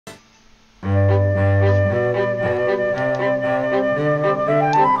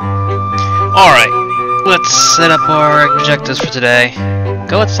let's set up our objectives for today.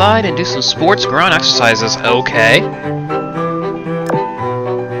 Go outside and do some sports ground exercises. Okay.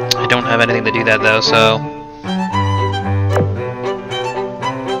 I don't have anything to do that though, so...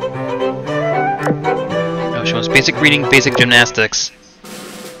 Oh, she wants basic reading, basic gymnastics.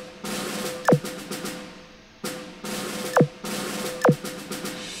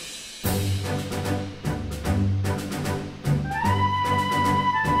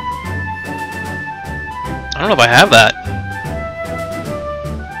 I don't know if I have that.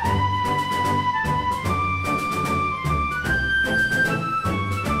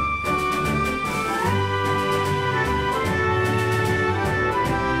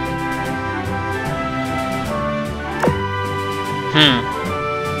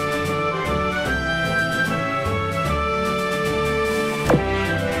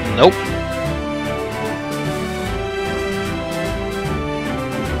 Nope.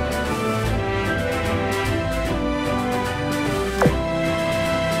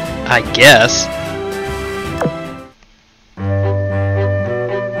 I guess.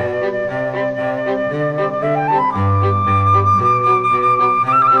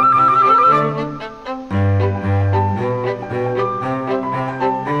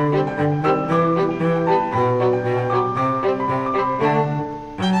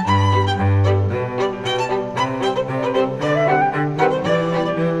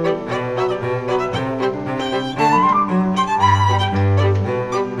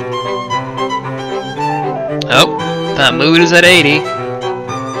 Oh, that mood is at 80.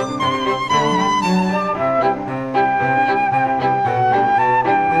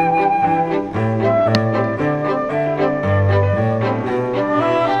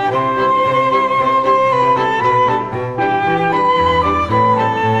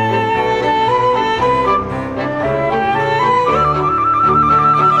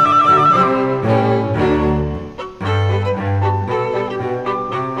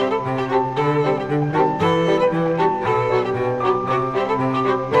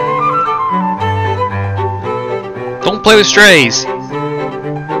 Don't play with strays.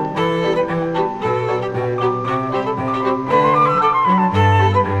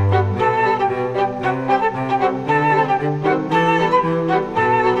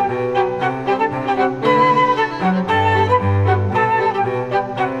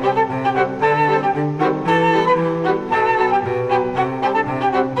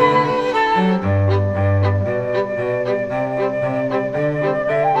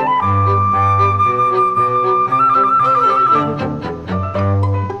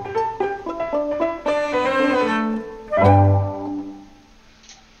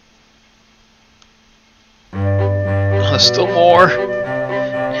 Still more.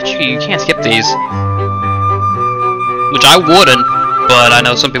 Gee, you can't skip these. Which I wouldn't, but I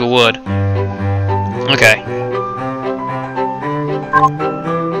know some people would. Okay.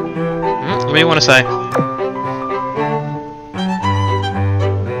 What do you want to say?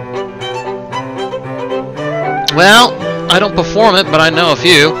 Well, I don't perform it, but I know a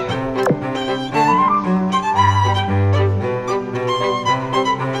few.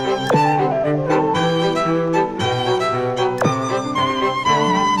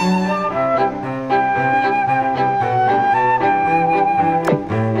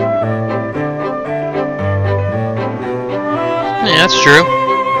 Yeah, that's true.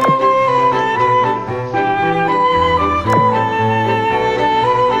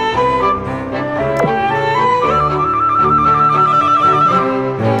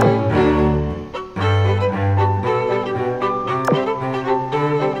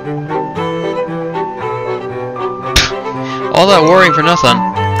 All that worrying for nothing.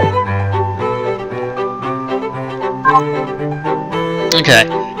 Okay.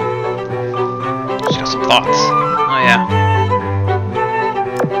 Just got some thoughts. Oh yeah.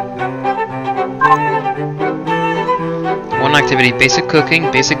 One activity: basic cooking,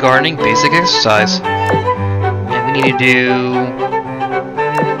 basic gardening, basic exercise. And we need to do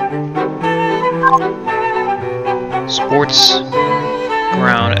sports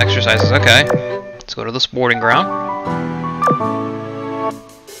ground exercises. Okay. Let's go to the sporting ground.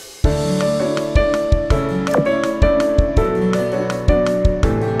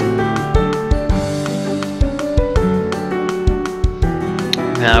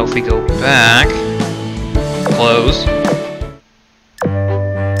 Now if we go back, close.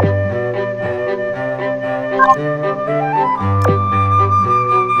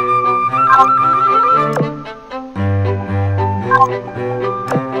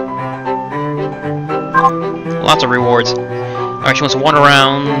 Lots of rewards. Alright, she wants to wander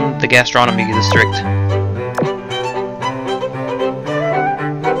around the gastronomy district.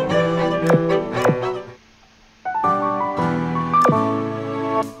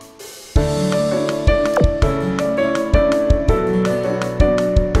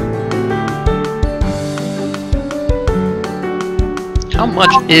 How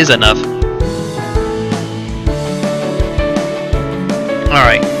much is enough?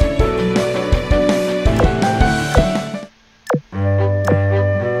 Alright.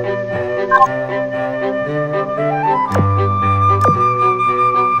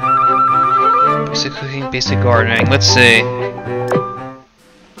 Basic cooking, basic gardening. Let's see.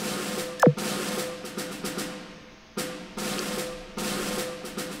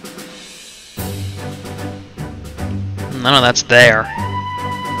 None of that's there.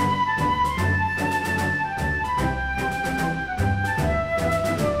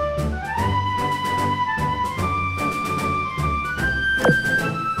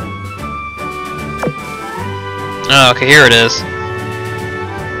 Oh, okay, here it is.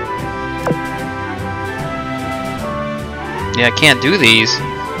 Yeah, I can't do these.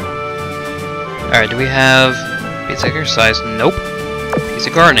 Alright, do we have basic exercise? Nope.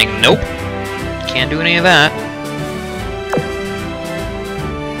 Basic gardening? Nope. Can't do any of that.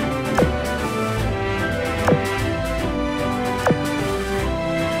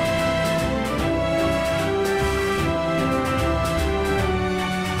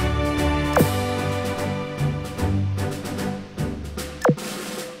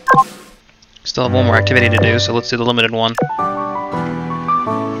 Still have one more activity to do, so let's do the limited one.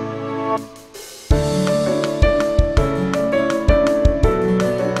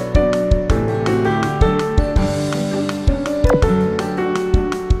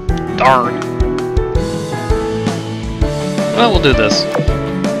 Darn. Well, we'll do this.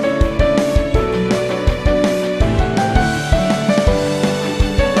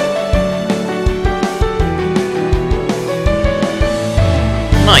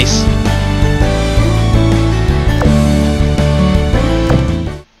 Nice.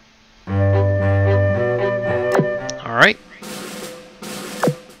 Alright.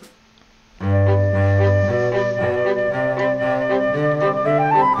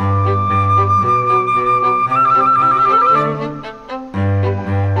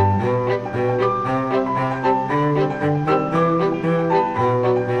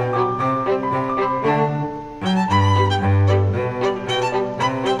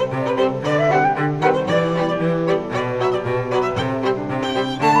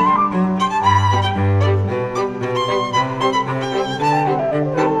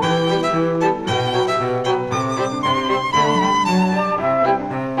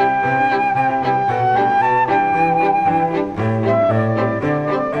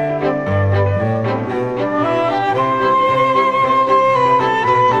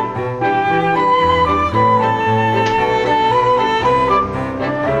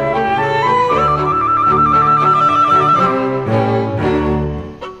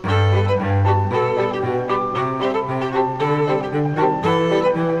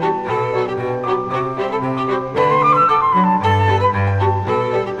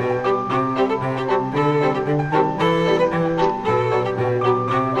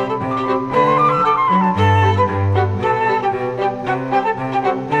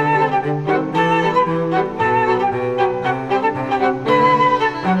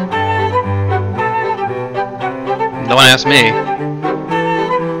 Don't ask me.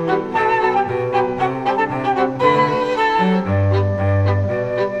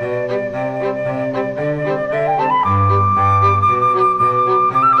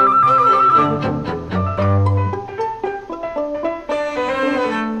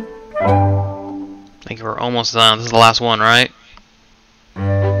 I think we're almost done. This is the last one, right?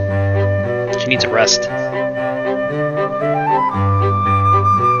 She needs a rest.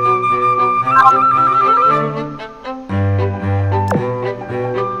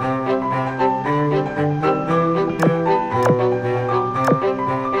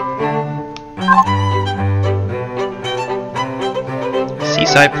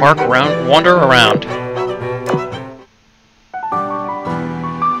 Seaside Park, wander around.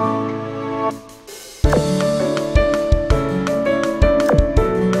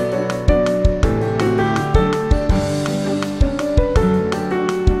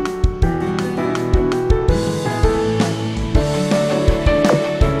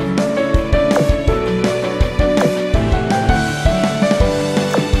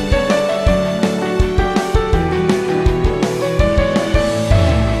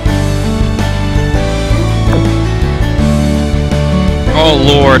 Oh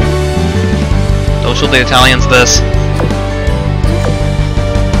Lord. Don't show the Italians this.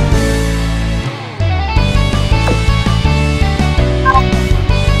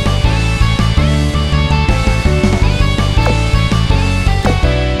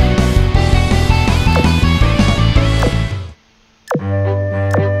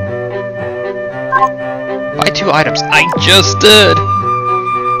 Buy 2 items. I just did!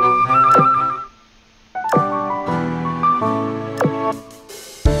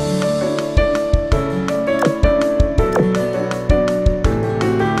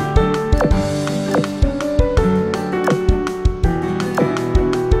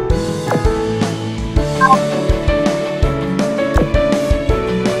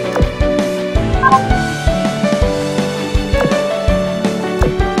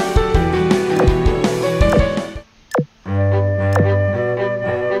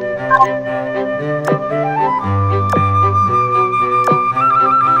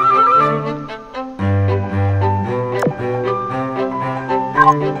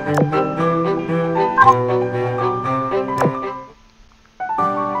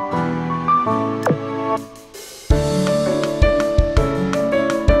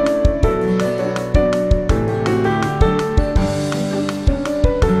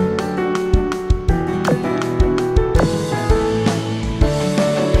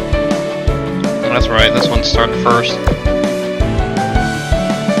 That's right, this one started first.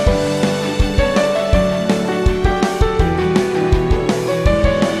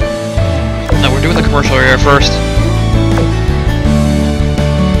 No, we're doing the commercial area first.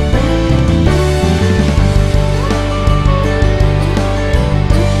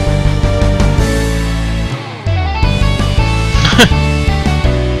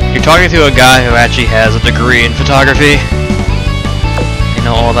 You're talking to a guy who actually has a degree in photography. I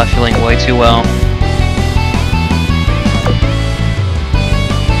know all that feeling way too well.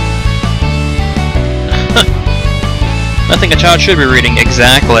 Nothing a child should be reading,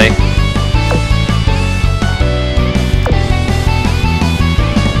 exactly.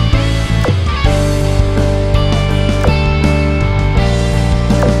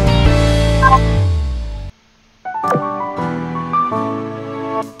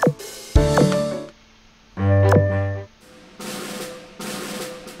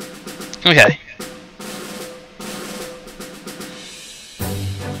 Okay.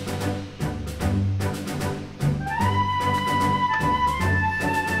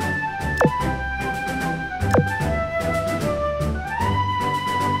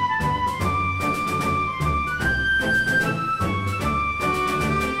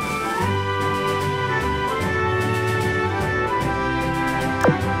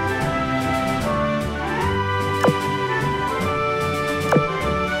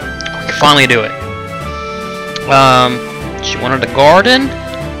 Finally do it. She wanted a garden?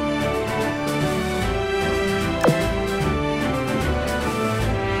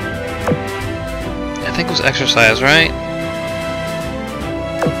 I think it was exercise, right?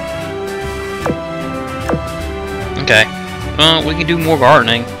 Okay. Well, we can do more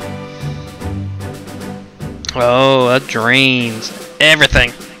gardening. Oh, that drains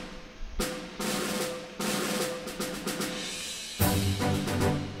everything.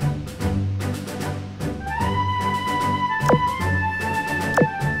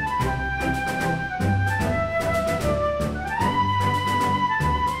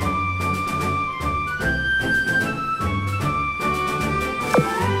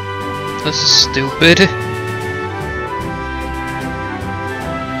 This is stupid.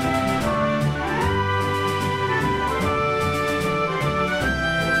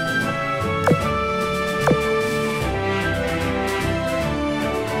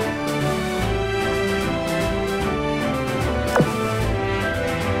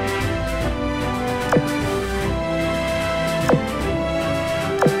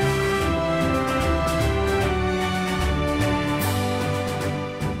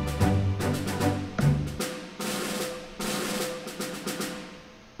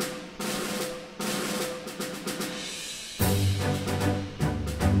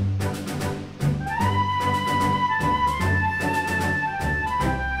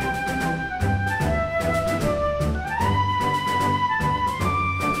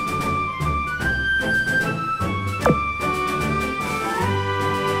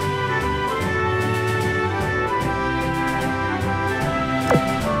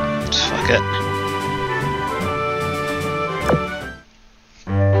 Fuck it.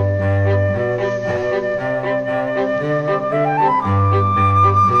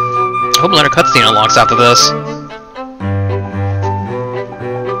 I hope another cutscene unlocks after this.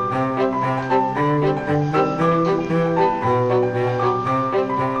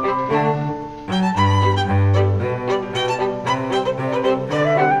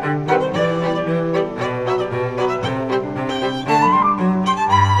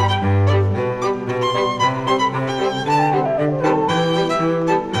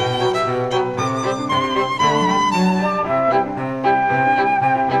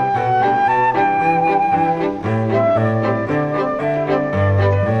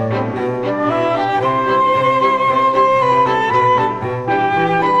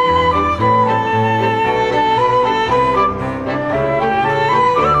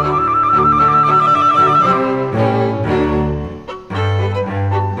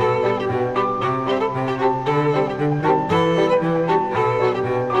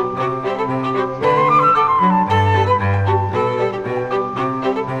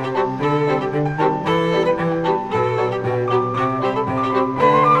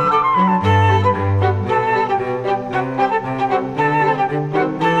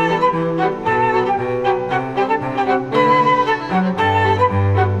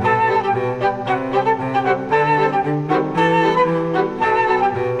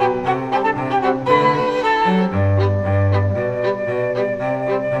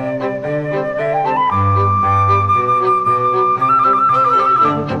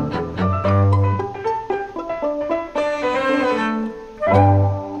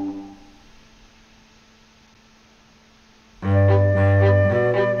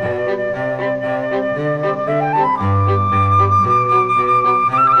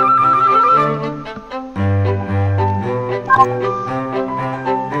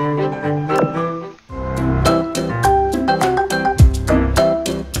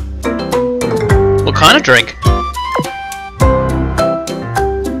 a drink.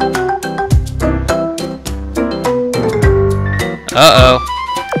 Uh-oh.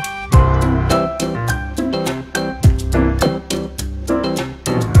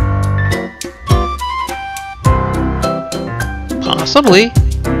 Possibly.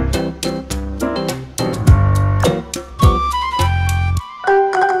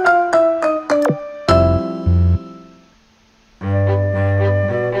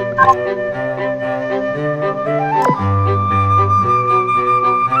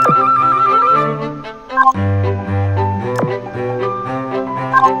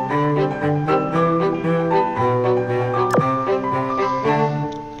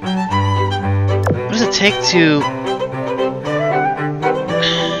 What does it take to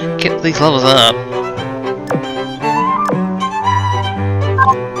get these levels up?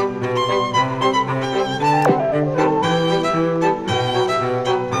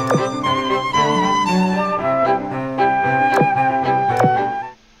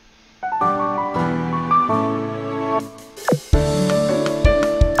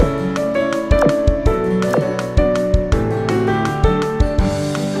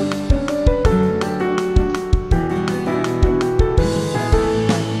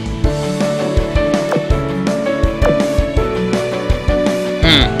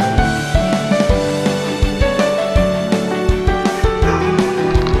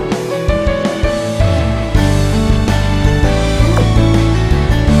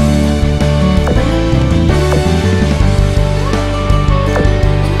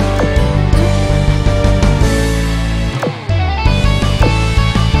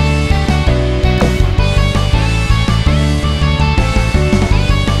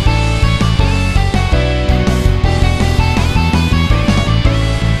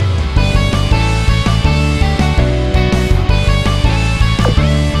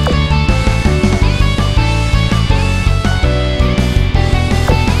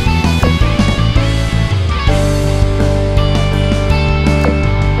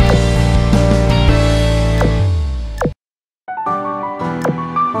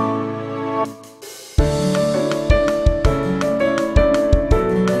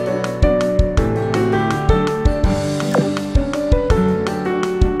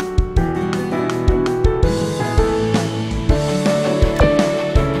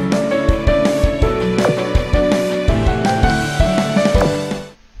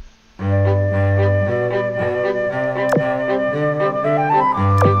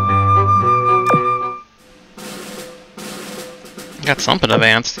 Got something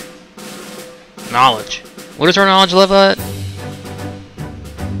advanced. Knowledge. What is our knowledge level at?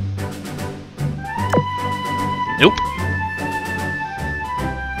 Nope.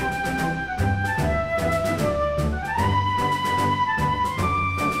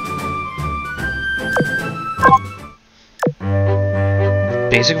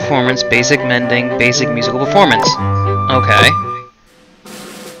 Basic performance, basic mending, basic musical performance. Okay.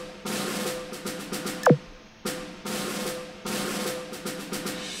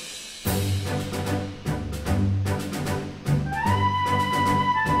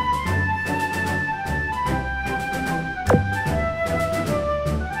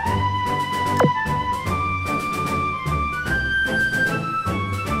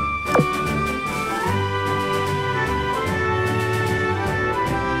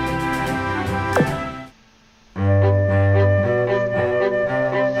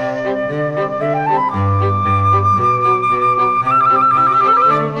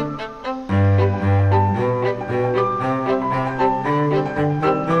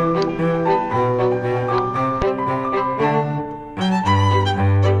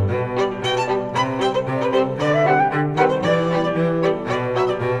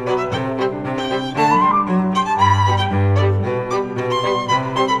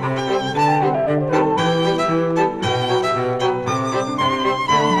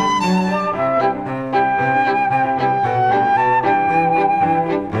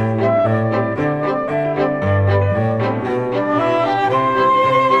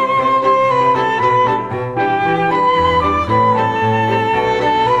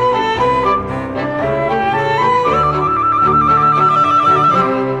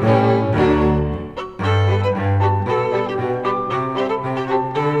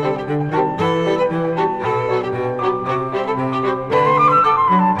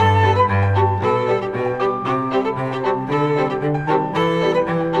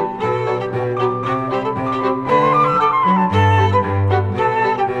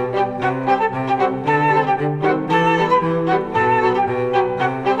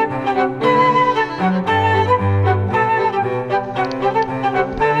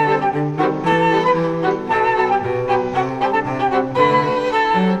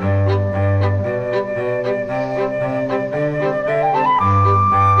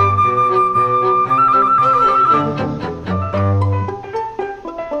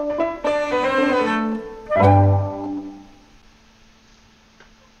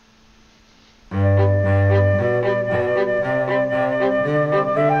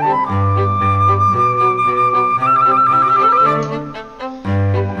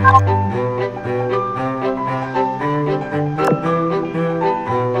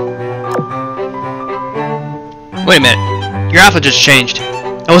 Wait a minute. Your outfit just changed.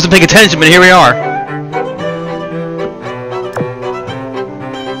 I wasn't paying attention, but here we are.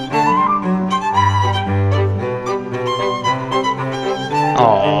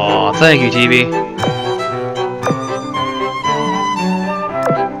 Aww, thank you, TV.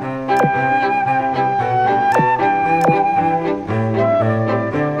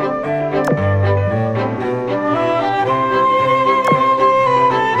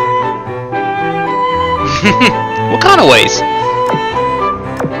 What kind of ways?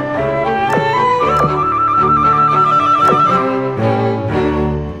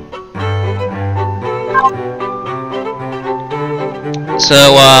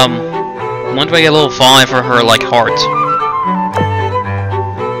 So, when do I get a little fine for her, like, heart?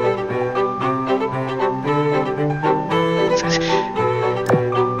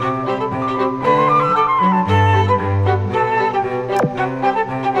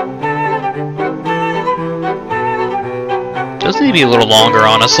 Does need to be a little longer,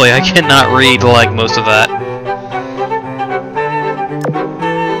 honestly. I cannot read, like, most of that.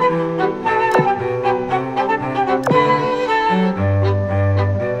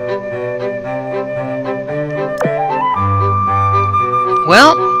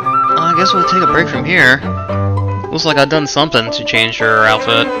 Well, I guess we'll take a break from here. Looks like I've done something to change her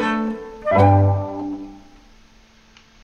outfit.